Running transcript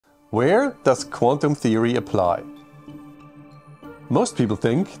Where does quantum theory apply? Most people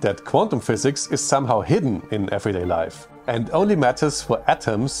think that quantum physics is somehow hidden in everyday life and only matters for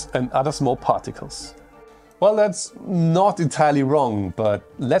atoms and other small particles. Well, that's not entirely wrong, but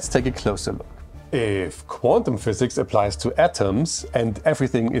let's take a closer look. If quantum physics applies to atoms and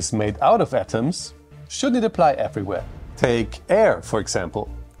everything is made out of atoms, shouldn't it apply everywhere? Take air, for example.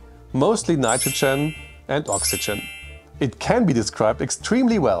 Mostly nitrogen and oxygen. It can be described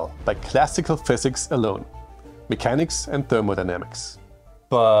extremely well by classical physics alone, mechanics and thermodynamics.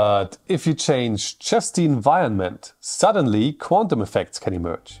 But if you change just the environment, suddenly quantum effects can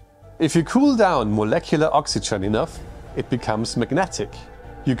emerge. If you cool down molecular oxygen enough, it becomes magnetic.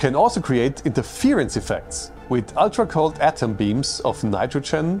 You can also create interference effects with ultra-cold atom beams of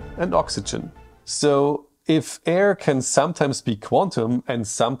nitrogen and oxygen. So if air can sometimes be quantum and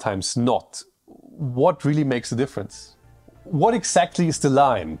sometimes not, what really makes a difference? What exactly is the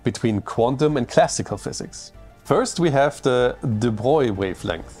line between quantum and classical physics? First, we have the de Broglie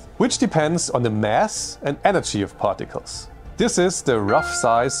wavelength, which depends on the mass and energy of particles. This is the rough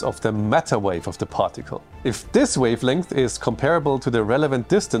size of the matter wave of the particle. If this wavelength is comparable to the relevant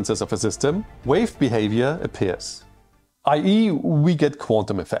distances of a system, wave behavior appears, i.e., we get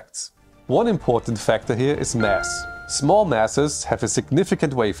quantum effects. One important factor here is mass. Small masses have a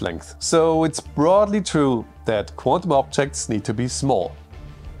significant wavelength, so it's broadly true that quantum objects need to be small.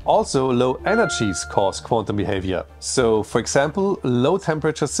 Also, low energies cause quantum behavior, so for example, low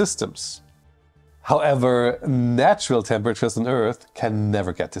temperature systems. However, natural temperatures on Earth can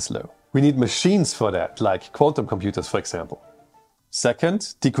never get this low. We need machines for that, like quantum computers for example.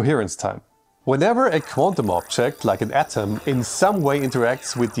 Second, decoherence time. Whenever a quantum object, like an atom, in some way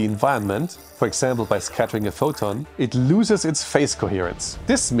interacts with the environment, for example by scattering a photon, it loses its phase coherence.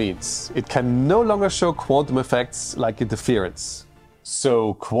 This means it can no longer show quantum effects like interference.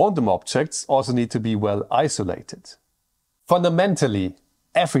 So quantum objects also need to be well isolated. Fundamentally,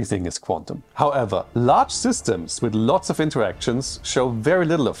 everything is quantum. However, large systems with lots of interactions show very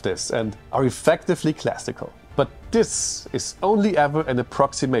little of this and are effectively classical. But this is only ever an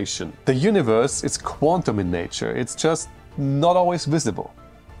approximation. The universe is quantum in nature, it's just not always visible.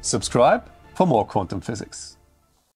 Subscribe for more quantum physics.